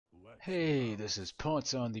Hey, this is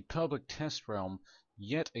Pots on the public test realm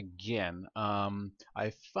yet again.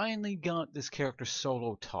 I finally got this character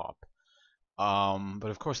solo top. But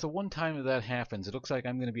of course the one time that happens, it looks like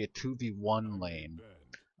I'm going to be a 2v1 lane,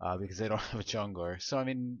 because they don't have a jungler. So I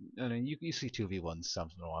mean, you see 2v1s once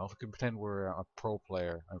in a while. If we can pretend we're a pro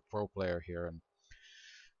player here, and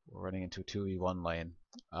we're running into a 2v1 lane.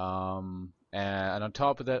 And on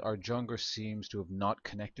top of that, our jungler seems to have not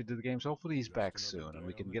connected to the game, so hopefully he's back soon, and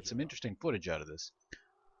we can get some interesting footage out of this.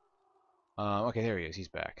 Okay, there he is. He's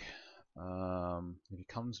back. If he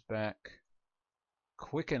comes back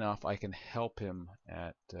quick enough, I can help him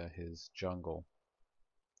at his jungle.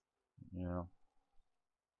 Here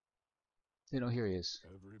he is.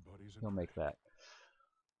 He'll make that.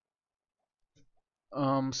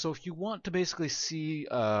 So if you want to basically see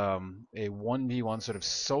a 1v1 sort of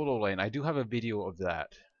solo lane, I do have a video of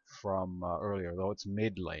that from earlier, though it's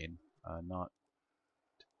mid lane, not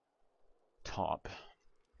top.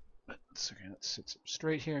 Okay, let's sit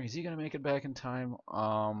straight here. Is he going to make it back in time?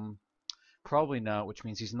 Probably not, which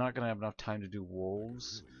means he's not going to have enough time to do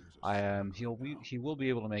wolves. He will be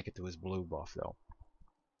able to make it to his blue buff though.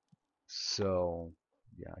 So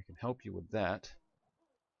yeah, I can help you with that.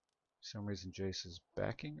 For some reason Jace is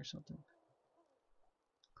backing or something.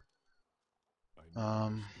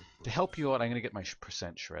 To help you out, I'm going to get my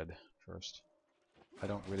percent shred first. I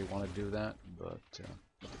don't really want to do that, but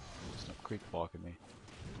there's no creep blocking me.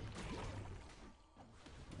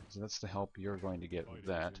 So that's the help you're going to get with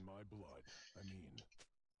that.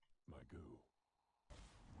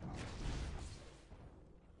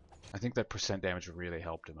 I think that percent damage really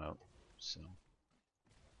helped him out. So.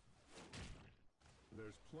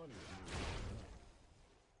 There's plenty of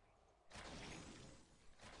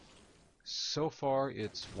So far,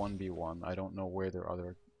 it's 1v1. I don't know where their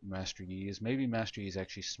other Master Yi is. Maybe Master Yi is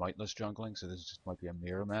actually smiteless jungling, so this just might be a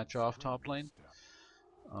mirror match off top lane.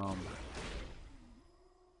 Okay,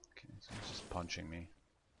 so he's just punching me.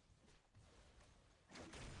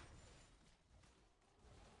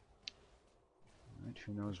 Alright,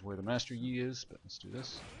 who knows where the Master Yi is, but let's do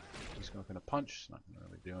this. He's not going to punch, it's not going to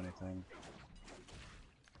really do anything.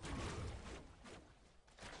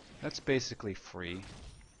 That's basically free,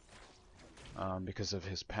 because of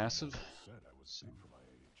his passive. So.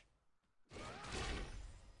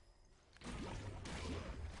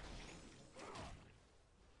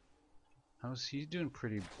 He's doing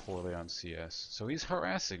pretty poorly on CS, so he's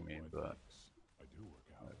harassing me, but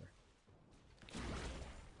whatever.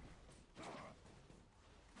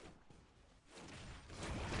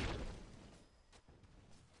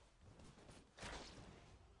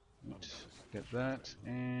 Get that,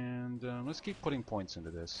 and let's keep putting points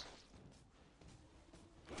into this.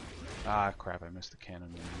 Ah, crap, I missed the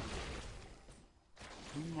cannon.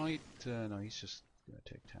 He might, no, he's just gonna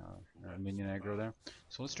take tower, minion aggro there.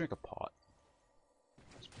 So let's drink a pot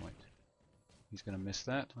at this point. He's gonna miss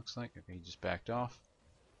that, looks like. Okay, he just backed off.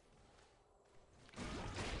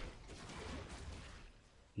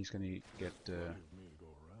 He's gonna get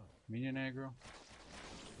minion aggro.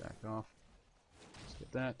 Back off. Let's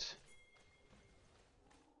get that.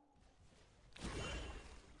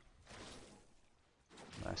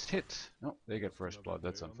 Last hit. Oh, they get first blood.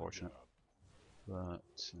 That's unfortunate. But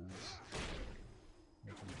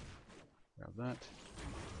grab that.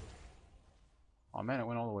 Oh man, it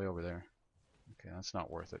went all the way over there. Okay, that's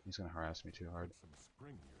not worth it. He's gonna harass me too hard.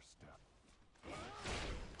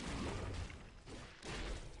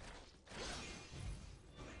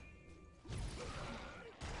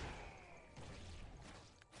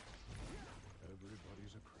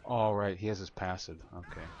 All right, he has his passive.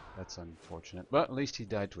 Okay, that's unfortunate. But at least he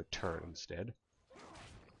died to a turret instead.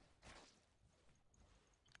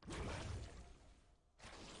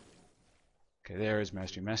 Okay, there is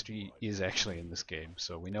Mastery. Mastery is actually in this game,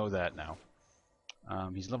 so we know that now.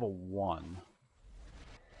 He's level 1.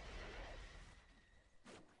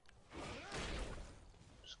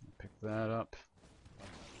 Just gonna pick that up.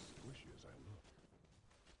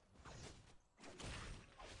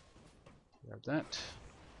 Grab that.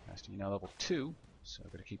 Mastery now level 2, so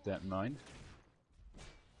I've got to keep that in mind.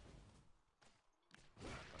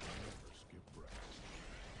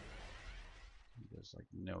 He does like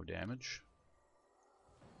no damage.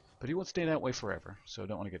 But he won't stay that way forever, so I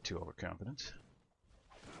don't want to get too overconfident.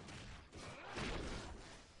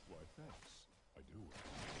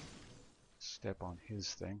 Step on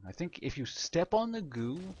his thing. I think if you step on the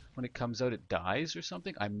goo, when it comes out it dies or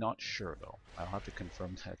something. I'm not sure though. I'll have to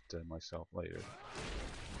confirm that myself later.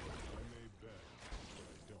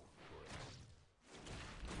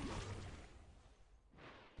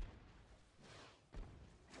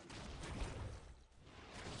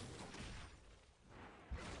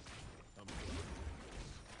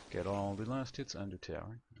 Get all the last hits under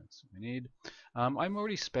tower. That's what we need. I'm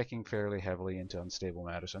already speccing fairly heavily into unstable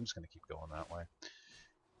matter, so I'm just going to keep going that way.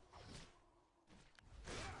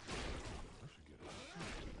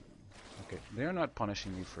 Okay, they're not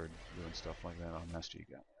punishing me for doing stuff like that. Oh, Master, you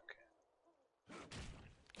got me.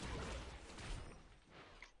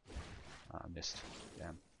 Okay. Missed.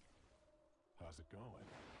 Damn. How's it going?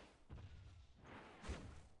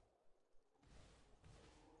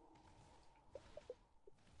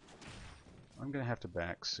 I'm gonna have to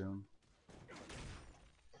back soon.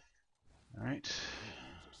 Alright.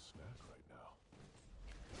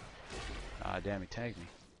 Ah, damn, he tagged me.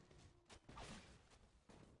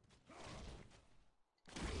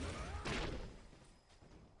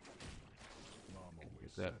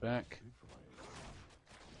 Get that back.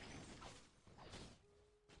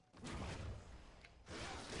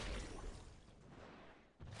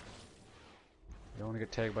 Don't want to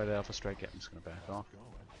get tagged by the Alpha Strike yet. I'm just gonna back off.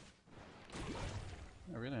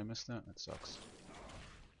 Oh, really? I missed that? That sucks.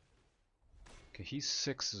 Okay, he's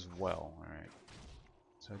 6 as well. Alright.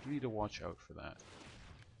 So I do need to watch out for that.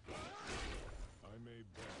 I may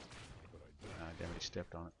bet, but I Ah, damn it, he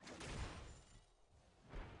stepped on it.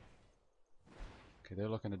 Okay, they're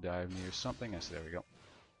looking to dive me or something. Yes, there we go.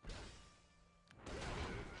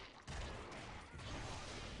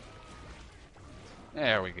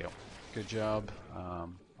 There we go. Good job.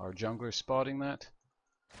 Our jungler spotting that.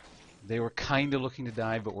 They were kind of looking to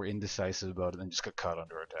dive, but were indecisive about it and just got caught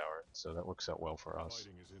under our tower. So that works out well for us.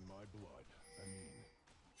 Fighting is in my blood.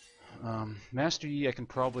 I mean, Master Yi I can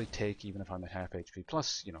probably take even if I'm at half HP.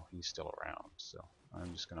 Plus, you know, he's still around. So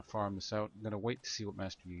I'm just going to farm this out. I'm going to wait to see what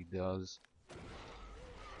Master Yi does.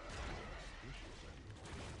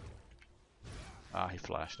 Ah, he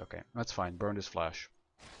flashed. Okay, that's fine. Burned his flash.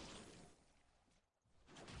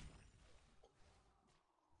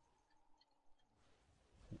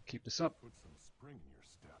 Keep this up. put some spring in your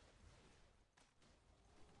step.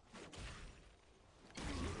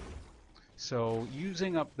 So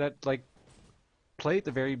using up that, like, play at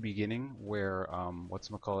the very beginning where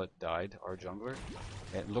whatchamacallit died, our jungler,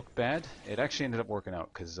 it looked bad. It actually ended up working out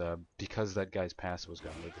because that guy's passive was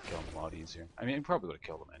going to make the kill him a lot easier. I mean, it probably would have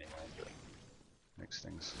killed him anyway, but makes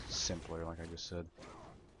things simpler, like I just said.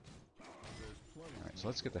 Alright, so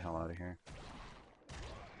let's get the hell out of here.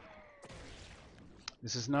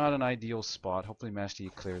 This is not an ideal spot. Hopefully Master Yi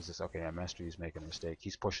clears this. Okay, yeah, Master Yi's making a mistake.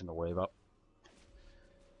 He's pushing the wave up.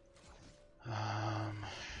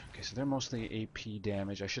 Okay, so they're mostly AP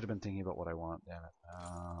damage. I should have been thinking about what I want, damn it.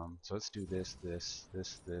 So let's do this,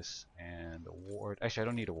 and a ward. Actually, I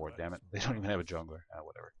don't need a ward, damn it. They don't even have a jungler.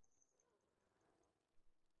 Whatever.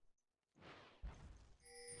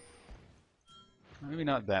 Maybe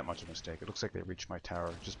not that much of a mistake. It looks like they reached my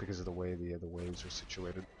tower just because of the way the waves are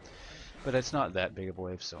situated. But it's not that big of a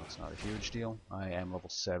wave, so it's not a huge deal. I am level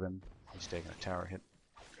 7. He's taking a tower hit.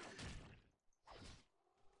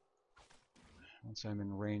 Once I'm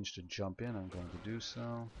in range to jump in, I'm going to do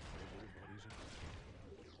so.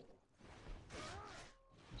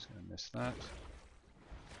 Just going to miss that.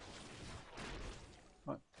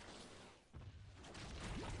 What?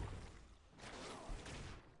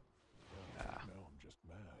 Ah. Now I'm just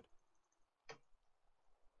mad.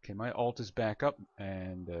 Okay, my ult is back up,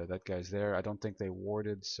 and that guy's there. I don't think they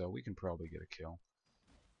warded, so we can probably get a kill.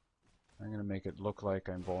 I'm going to make it look like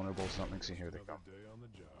I'm vulnerable or something, so here they go. Day on the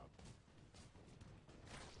job.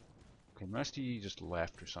 Okay, Master Yi just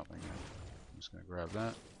left or something. I'm just going to grab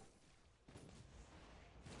that.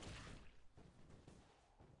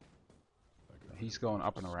 He's going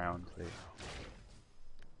up and around.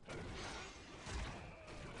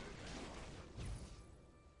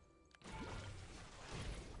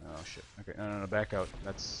 Oh shit. Okay, no, back out.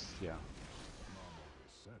 That's, yeah. Mom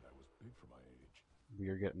always said I was big for my age. We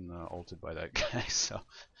are getting ulted by that guy, so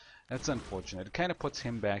that's unfortunate. It kind of puts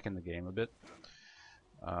him back in the game a bit.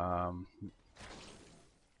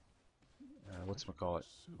 Whatchamacallit?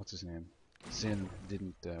 What's his name? Xin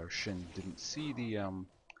didn't, or Shin didn't see the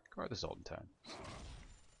guard this ult in time. So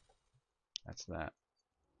that's that.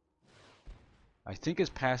 I think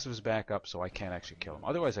his passive is back up, so I can't actually kill him.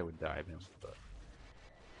 Otherwise, I would dive him. But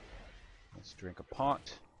let's drink a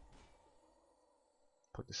pot.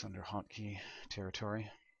 Put this under hotkey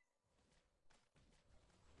territory.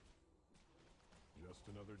 Just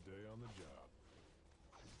another day on the job.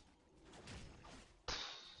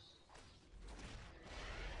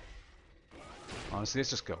 Honestly, let's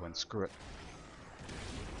just go and screw it.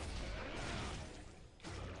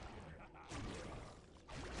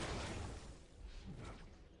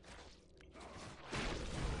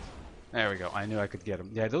 There we go. I knew I could get him.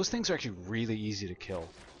 Yeah, those things are actually really easy to kill.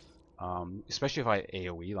 especially if I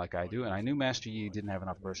AoE like I do. And I knew Master Yi didn't have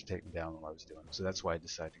enough burst to take me down while I was doing it, so that's why I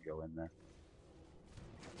decided to go in there.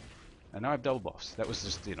 And now I have double buffs. That was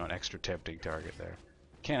just, an extra tempting target there.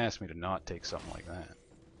 Can't ask me to not take something like that.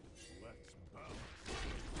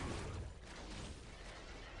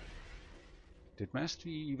 Did Master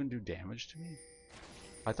Yi even do damage to me?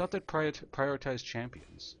 I thought that prioritized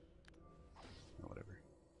champions. Oh, whatever.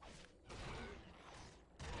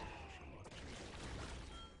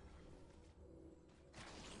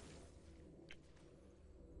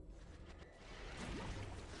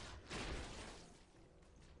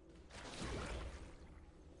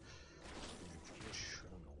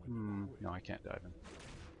 No, I can't dive in.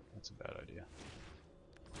 That's a bad idea.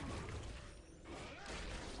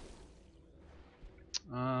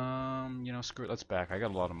 Screw it. Let's back. I got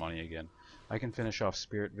a lot of money again. I can finish off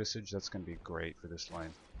Spirit Visage. That's going to be great for this lane.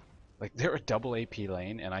 Like, they're a double AP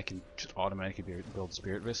lane, and I can just automatically build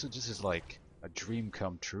Spirit Visage. This is like a dream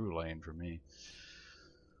come true lane for me.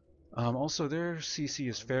 Also, their CC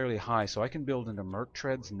is fairly high, so I can build into Merc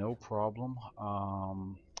Treads, no problem.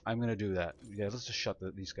 I'm going to do that. Yeah, let's just shut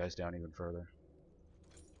these guys down even further.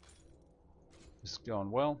 This is going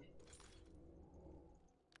well.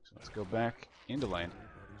 So let's go back into lane.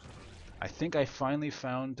 I think I finally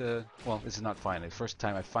found, well, this is not finally, the first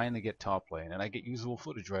time I finally get top lane, and I get usable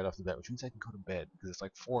footage right off the bat, which means I can go to bed, because it's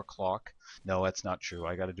like 4 o'clock. No, that's not true.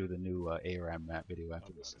 I gotta do the new ARAM map video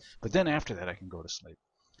after this. But then after that, I can go to sleep.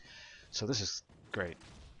 So this is great.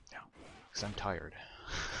 Yeah, because I'm tired.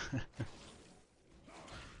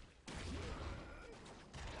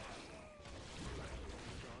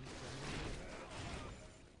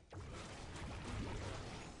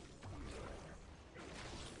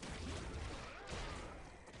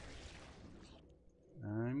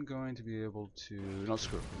 I'm going to be able to... No,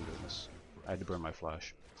 screw it. I'm doing this. I had to burn my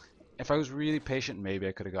flash. If I was really patient, maybe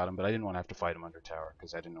I could have got him, but I didn't want to have to fight him under tower,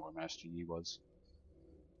 because I didn't know where Master Yi was.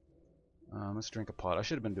 Let's drink a pot. I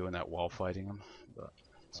should have been doing that while fighting him, but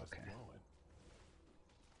it's okay.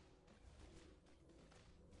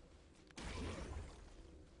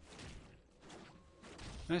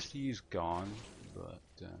 Master Yi's gone, but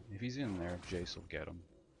if he's in there, Jace will get him.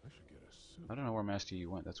 I don't know where Master Yi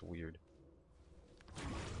went. That's weird.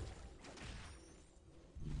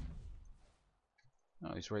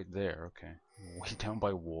 Oh, he's right there. Okay. Way down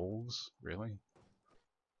by wolves? Really?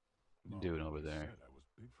 What are you doing over there?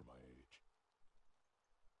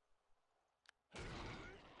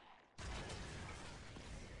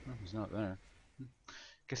 Oh, he's not there.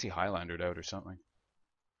 Guess he Highlandered out or something.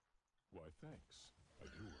 Why, thanks. I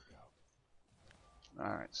do work out.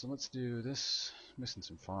 Alright, so let's do this. Missing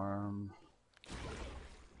some farm.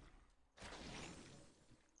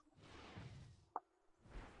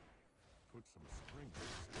 Put some spring.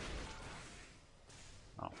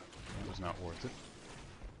 Oh, that was not worth it.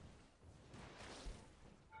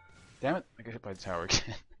 Damn it, I got hit by the tower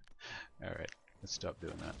again. Alright, let's stop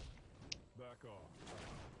doing that. Back off.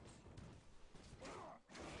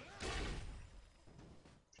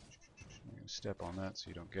 I'm gonna step on that so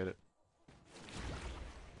you don't get it.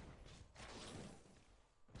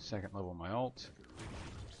 Second level my ult.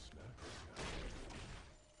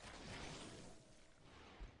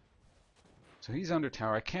 So he's under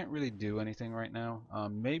tower. I can't really do anything right now.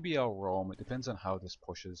 Maybe I'll roam. It depends on how this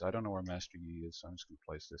pushes. I don't know where Master Yi is, so I'm just going to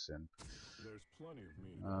place this in. There's plenty of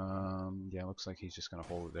meat. Yeah, looks like he's just going to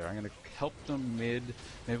hold it there. I'm going to help them mid.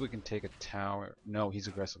 Maybe we can take a tower. No, he's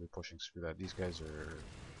aggressively pushing. Screw that. These guys are...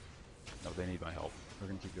 No, they need my help. We're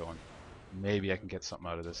going to keep going. Maybe I can get something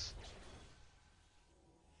out of this.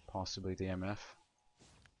 Possibly the MF.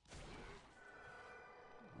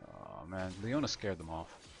 Oh man, Leona scared them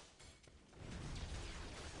off.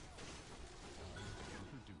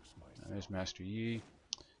 There's Master Yi.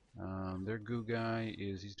 Their goo guy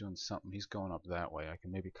he's doing something. He's going up that way. I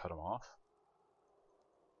can maybe cut him off.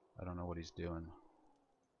 I don't know what he's doing.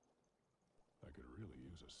 I could really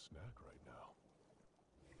use a snack right now.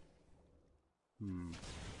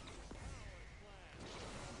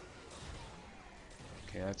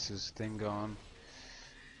 Okay, that's his thing gone.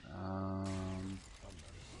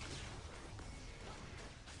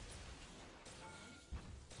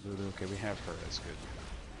 Okay, we have her. That's good.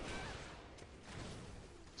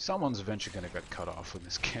 Someone's eventually going to get cut off with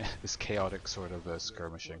this chaotic sort of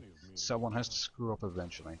skirmishing. Someone has to screw up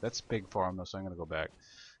eventually. That's big farm though, so I'm going to go back.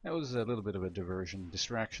 That was a little bit of a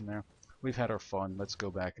distraction there. We've had our fun. Let's go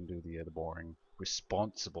back and do the boring,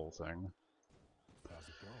 responsible thing.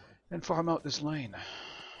 And farm out this lane.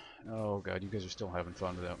 Oh god, you guys are still having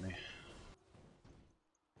fun without me.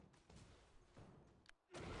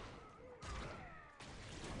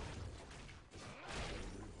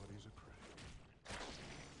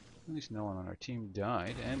 At least no one on our team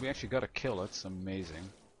died, and we actually got a kill. That's amazing.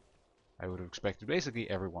 I would have expected basically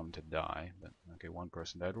everyone to die, but okay, one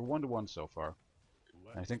person died. We're 1-1 so far.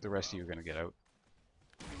 And I think the rest of you are going to get out.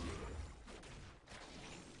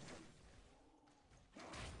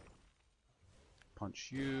 Punch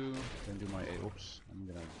you, then do my... Oops, I'm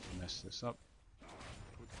going to mess this up.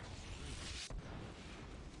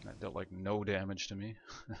 That dealt like no damage to me.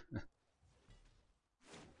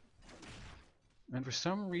 And for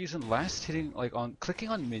some reason, last hitting, like on clicking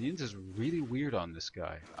on minions is really weird on this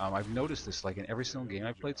guy. I've noticed this like in every single game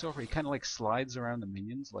I've played so far. He kind of like slides around the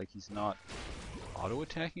minions like he's not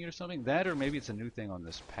auto-attacking or something. That, or maybe it's a new thing on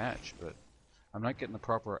this patch, but I'm not getting the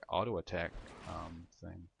proper auto-attack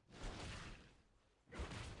thing.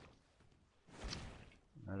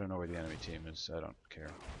 I don't know where the enemy team is, so I don't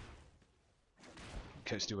care. You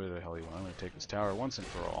guys do whatever the hell you want. I'm going to take this tower once and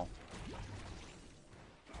for all.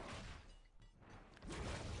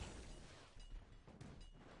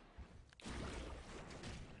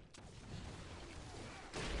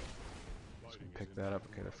 Pick that up.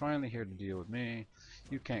 Okay, they're finally here to deal with me.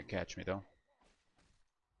 You can't catch me though.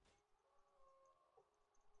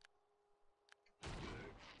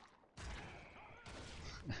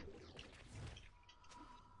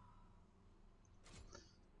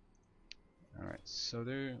 Alright, so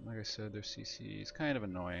they're, like I said, their CC is kind of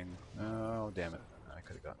annoying. Oh, damn it. I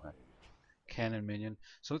could have gotten that cannon minion.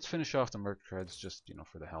 So let's finish off the Merc Treads just, you know,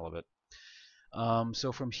 for the hell of it.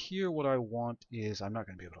 So from here, what I want is, I'm not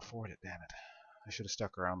going to be able to afford it, damn it. I should have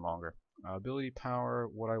stuck around longer. Ability power,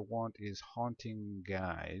 what I want is haunting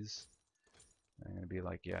guys. I'm going to be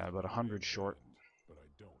like, yeah, about 100 short. But I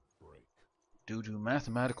don't break. Due to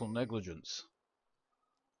mathematical negligence.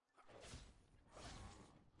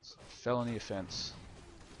 It's a felony offense.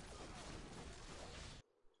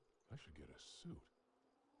 I should get a suit.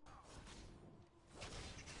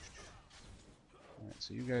 Alright,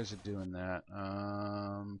 so you guys are doing that.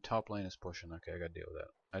 Top lane is pushing. Okay, I gotta deal with that.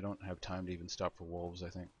 I don't have time to even stop for wolves, I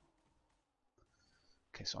think.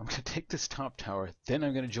 Okay, so I'm gonna take this top tower, then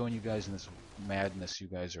I'm gonna join you guys in this madness you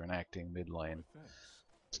guys are enacting mid lane.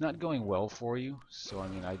 It's not going well for you, so I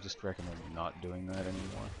mean, I just recommend not doing that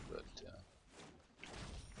anymore, but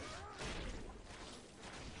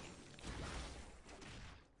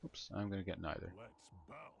oops, I'm gonna get neither. Let's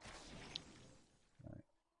bounce. Alright.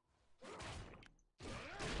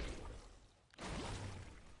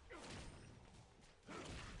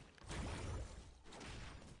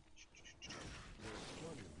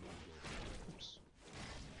 Oops.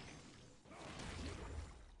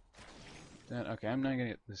 Then, okay, I'm not gonna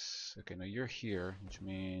get this. Okay, no, you're here, which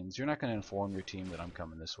means you're not gonna inform your team that I'm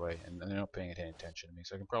coming this way, and they're not paying any attention to me,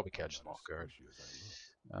 so I can probably catch them off guard.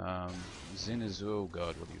 Zin is, oh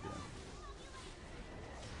god, what are you doing?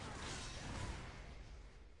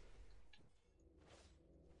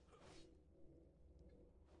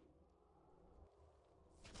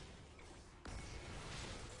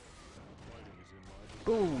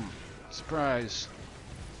 Boom! Surprise!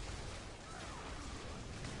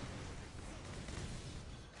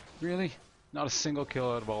 Really? Not a single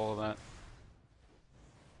kill out of all of that?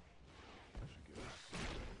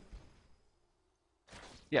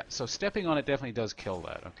 Yeah, so stepping on it definitely does kill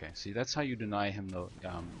that. Okay, see, that's how you deny him the,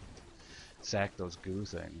 Z.A.C those goo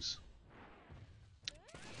things.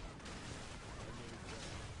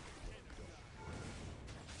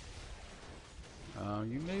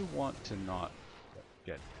 You may want to not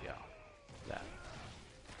get, yeah, that.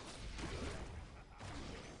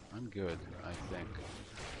 I'm good, I think.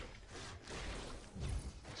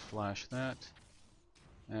 Let's flash that.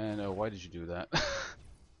 And, oh, why did you do that?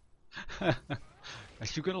 Are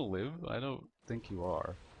you gonna live? I don't think you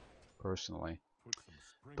are, personally.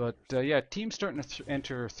 But, yeah, team's starting to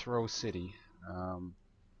enter Throw City.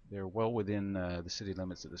 They're well within the city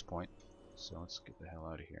limits at this point. So let's get the hell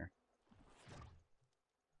out of here.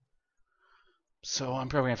 So I'm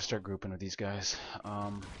probably gonna have to start grouping with these guys.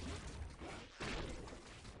 Damn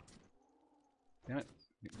it,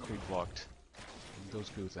 getting creep blocked. Those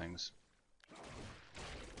goo things.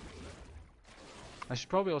 I should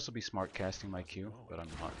probably also be smart casting my Q, but I'm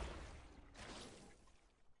not.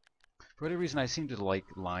 For whatever reason, I seem to like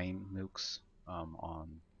line nukes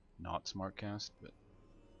on not smart cast, but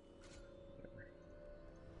whatever.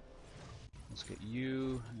 Let's get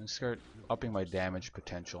you and start upping my damage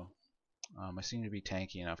potential. I seem to be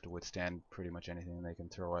tanky enough to withstand pretty much anything they can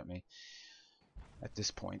throw at me at this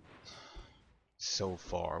point. So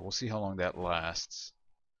far, we'll see how long that lasts.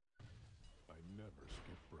 I never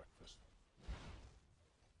skip breakfast.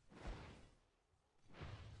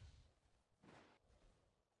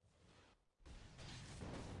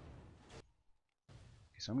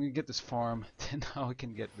 So I'm gonna get this farm, then now I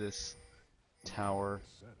can get this tower.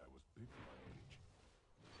 They said I was big for my age.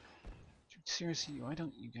 Dude, seriously, why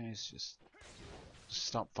don't you guys just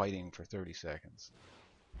stop fighting for 30 seconds?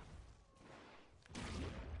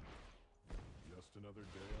 Just another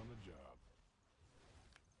day on the job.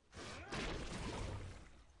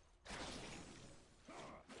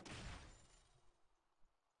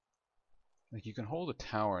 Like, you can hold a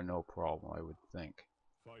tower no problem, I would think.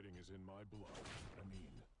 Fighting is in my blood. I mean,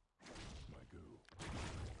 my goo.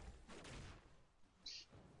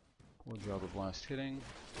 Poor job of blast hitting.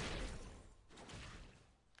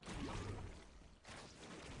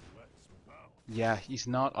 Let's bounce. Yeah, he's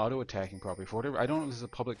not auto-attacking properly. For whatever, I don't know if this is a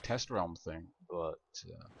public test realm thing, but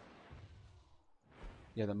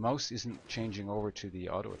yeah, the mouse isn't changing over to the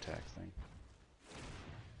auto-attack thing.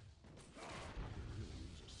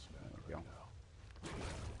 There we go.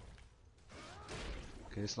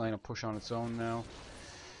 Okay, this lane will push on its own now.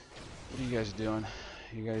 What are you guys doing?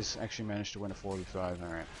 You guys actually managed to win a 45.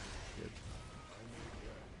 Alright, good.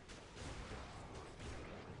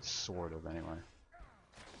 Sort of, anyway.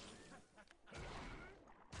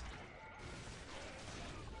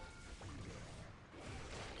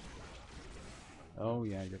 Oh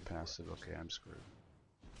yeah, you're passive. Okay, I'm screwed.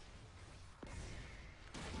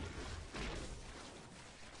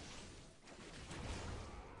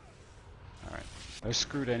 Alright. I was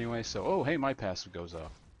screwed anyway, so... Oh, hey, my passive goes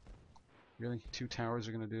off. Really? 2 towers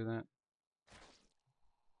are gonna do that?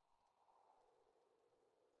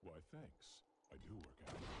 Why, thanks. I do work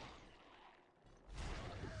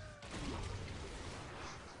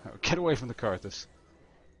out. Oh, get away from the Karthus.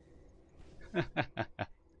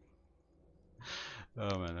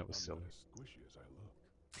 Oh man, that was I'm silly. not as squishy as I look.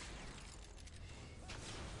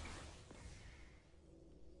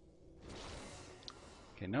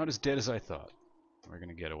 Okay, not as dead as I thought. We're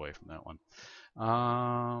gonna get away from that one.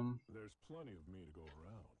 There's plenty of me to go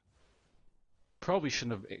around. Probably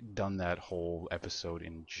shouldn't have done that whole episode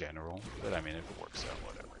in general, but I mean, if it works out,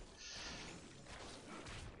 whatever.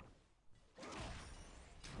 This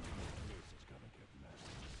is gonna get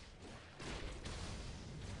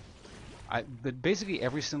messy. But basically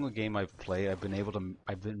every single game I've played, I've been able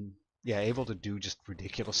to do just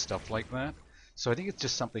ridiculous stuff like that. So I think it's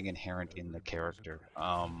just something inherent in the Every boy's a character. prick.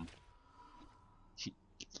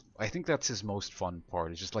 I think that's his most fun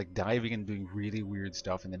part, is just like diving and doing really weird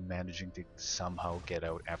stuff and then managing to somehow get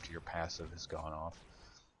out after your passive has gone off.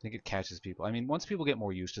 I think it catches people. I mean, once people get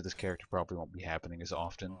more used to this character, probably won't be happening as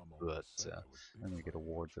often, Mom always but said I was big I'm gonna for get a my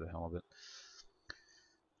ward age. for the hell of it.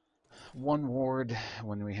 One ward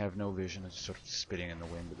when we have no vision is sort of spitting in the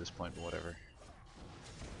wind at this point, but whatever.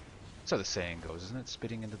 That's how the saying goes, isn't it?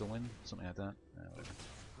 Spitting into the wind? Something like that? Whatever.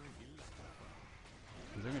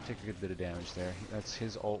 They're going to take a good bit of damage there. That's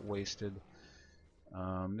his ult wasted.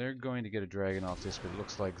 They're going to get a dragon off this, but it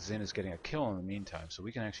looks like Zin is getting a kill in the meantime, so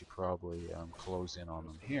we can actually probably close in on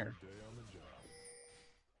them Just another here. day on the job.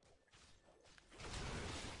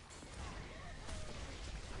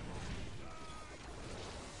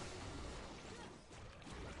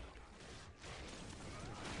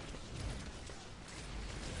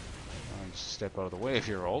 Just step out of the way if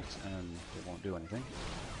you're ult, and it won't do anything.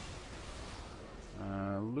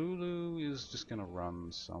 Lulu is just going to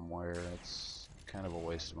run somewhere. It's kind of a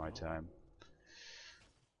waste of my time.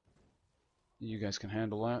 You guys can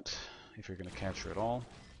handle that if you're going to catch her at all.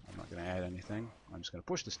 I'm not going to add anything. I'm just going to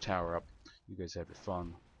push this tower up. You guys have your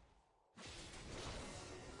fun.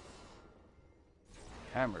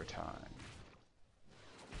 Hammer time.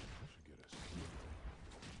 I should get a seat.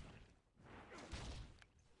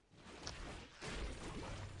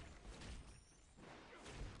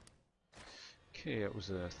 Okay, it was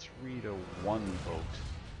a 3-1 vote.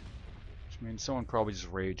 Which means someone probably just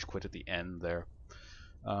rage quit at the end there.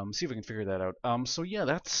 See if we can figure that out. So yeah,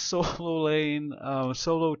 that's solo lane,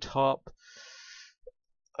 solo top.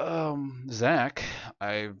 Z.A.C.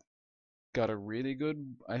 I've got a really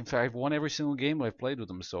good. In fact, I've won every single game I've played with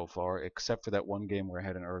him so far, except for that one game where I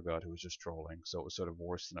had an Urgot who was just trolling, so it was sort of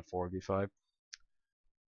worse than a 4v5.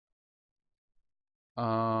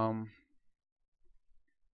 Um,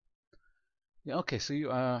 yeah, okay, so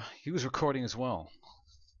he was recording as well.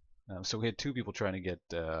 So we had 2 people trying to get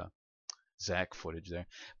Z.A.C. footage there.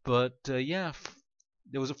 But yeah,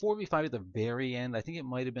 there was a 4v5 at the very end. I think it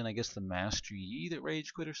might have been, I guess, the Master Yi that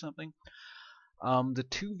rage quit or something. The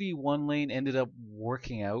 2v1 lane ended up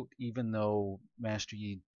working out, even though Master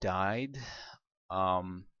Yi died.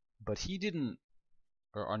 But he didn't,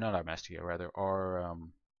 or not our Master Yi, rather, our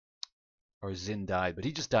Zin died, but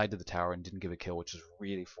he just died to the tower and didn't give a kill, which is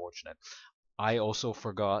really fortunate. I also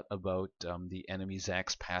forgot about the enemy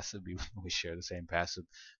Z.A.C's passive. We share the same passive,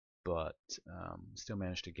 but still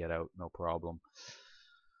managed to get out, no problem.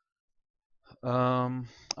 Um,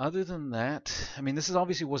 Other than that, I mean, this is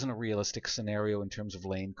obviously wasn't a realistic scenario in terms of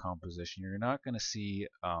lane composition. You're not going to see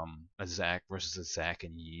a Z.A.C versus a Z.A.C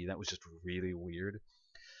and Yi. That was just really weird.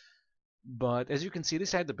 But as you can see,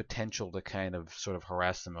 this had the potential to kind of sort of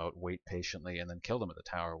harass them out, wait patiently, and then kill them at the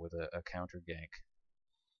tower with a counter gank.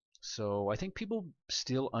 So I think people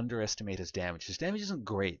still underestimate his damage. His damage isn't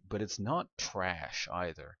great, but it's not trash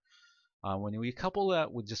either. When we couple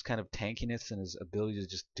that with just kind of tankiness and his ability to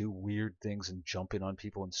just do weird things and jump in on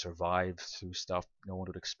people and survive through stuff no one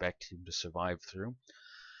would expect him to survive through,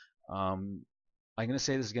 um, I'm going to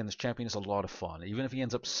say this again, this champion is a lot of fun. Even if he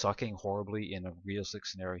ends up sucking horribly in a realistic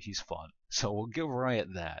scenario, he's fun. So we'll give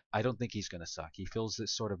Riot that. I don't think he's going to suck. He fills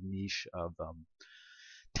this sort of niche of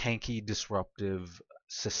tanky, disruptive,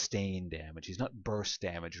 sustained damage. He's not burst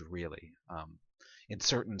damage, really. In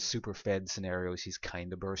certain super fed scenarios, he's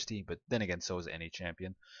kind of bursty, but then again, so is any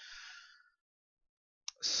champion.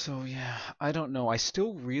 So yeah, I don't know. I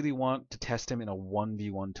still really want to test him in a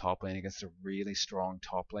 1v1 top lane against a really strong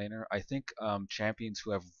top laner. I think champions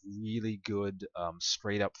who have really good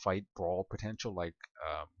straight up fight brawl potential, like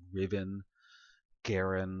Riven,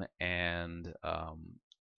 Garen, and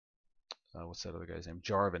what's that other guy's name?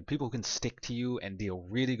 Jarvan. People who can stick to you and deal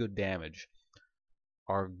really good damage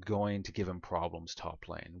are going to give him problems top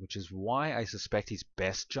lane, which is why I suspect he's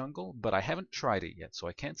best jungle, but I haven't tried it yet, so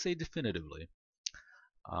I can't say definitively.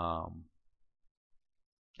 Um,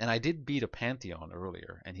 And I did beat a Pantheon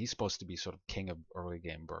earlier, and he's supposed to be sort of king of early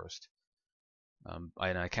game burst.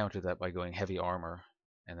 And I countered that by going heavy armor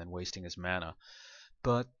and then wasting his mana.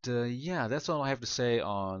 But yeah, that's all I have to say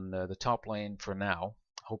on the top lane for now.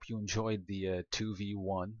 Hope you enjoyed the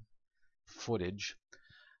 2v1 footage.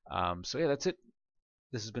 So yeah, that's it.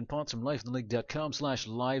 This has been Ponce from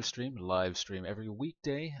lifeintheleague.com/livestream. Live stream every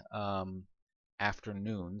weekday.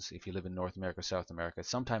 Afternoons if you live in North America, South America.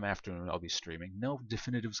 Sometime afternoon I'll be streaming. No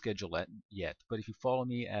definitive schedule yet, but if you follow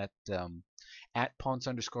me at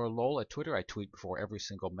Ponce_lol at Twitter, I tweet before every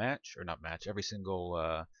single match, or not match, every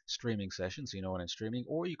single streaming session, so you know when I'm streaming.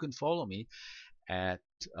 Or you can follow me at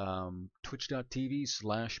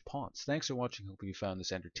twitch.tv/Ponce. Thanks for watching. Hope you found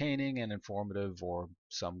this entertaining and informative, or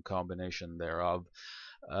some combination thereof.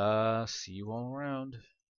 See you all around.